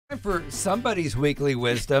For somebody's weekly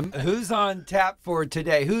wisdom, who's on tap for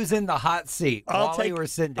today? Who's in the hot seat, Wally or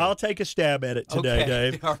Cindy? I'll take a stab at it today,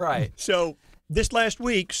 Dave. All right. So this last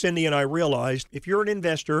week, Cindy and I realized if you're an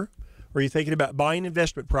investor or you're thinking about buying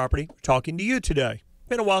investment property, we're talking to you today.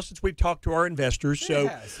 Been a while since we've talked to our investors.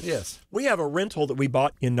 So yes. We have a rental that we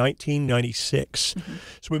bought in 1996.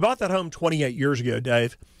 So we bought that home 28 years ago,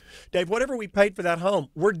 Dave. Dave, whatever we paid for that home,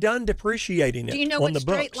 we're done depreciating it. Do you know on what the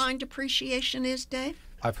straight books. line depreciation is, Dave?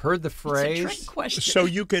 I've heard the phrase. It's a trick question. So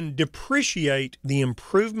you can depreciate the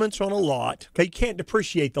improvements on a lot. Okay, you can't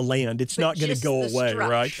depreciate the land. It's not going to go away,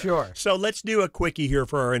 right? Sure. So let's do a quickie here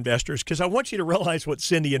for our investors because I want you to realize what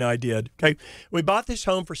Cindy and I did. Okay, we bought this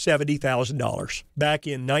home for $70,000 back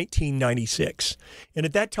in 1996. And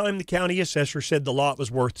at that time, the county assessor said the lot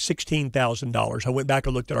was worth $16,000. I went back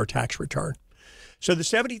and looked at our tax return. So the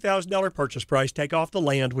 $70,000 purchase price, take off the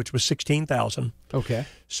land, which was $16,000. Okay.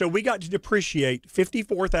 So we got to depreciate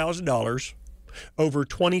 $54,000 over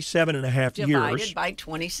 27 and a half years. Divided by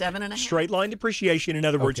 27 and a half. Straight line depreciation. In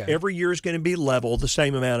other words, every year is going to be level, the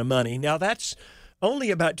same amount of money. Now, that's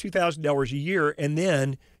only about $2,000 a year, and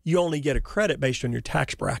then you only get a credit based on your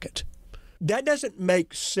tax bracket. That doesn't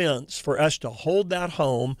make sense for us to hold that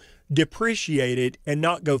home, depreciate it, and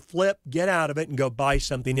not go flip, get out of it, and go buy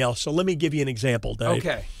something else. So let me give you an example, Dave.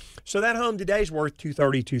 Okay. So that home today is worth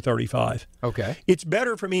 $230,000, $235,000. Okay. It's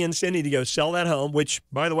better for me and Cindy to go sell that home, which,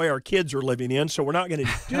 by the way, our kids are living in, so we're not going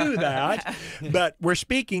to do that. But we're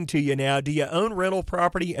speaking to you now. Do you own rental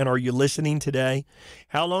property, and are you listening today?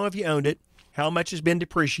 How long have you owned it? How much has been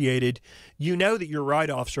depreciated? You know that your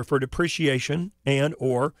write-offs are for depreciation and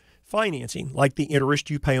or financing, like the interest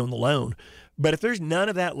you pay on the loan. But if there's none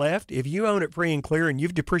of that left, if you own it free and clear and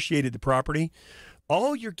you've depreciated the property,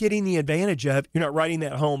 all you're getting the advantage of, you're not writing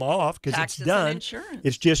that home off because it's done. And insurance.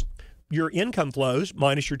 It's just your income flows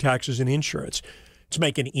minus your taxes and insurance. To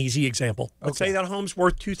make an easy example, let's say that home's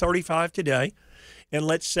worth $235,000 today, and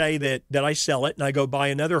let's say that I sell it and I go buy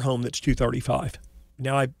another home that's $235,000.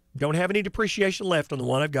 Now I don't have any depreciation left on the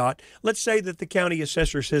one I've got. Let's say that the county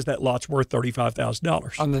assessor says that lot's worth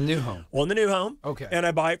 $35,000. On the new home? On the new home. Okay. And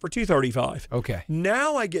I buy it for $235,000. Okay.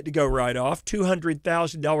 Now I get to go right off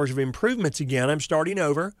 $200,000 of improvements again. I'm starting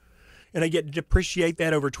over, and I get to depreciate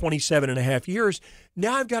that over 27 and a half years.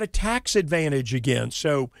 Now I've got a tax advantage again.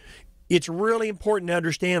 So it's really important to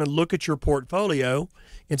understand and look at your portfolio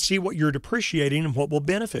and see what you're depreciating and what will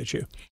benefit you.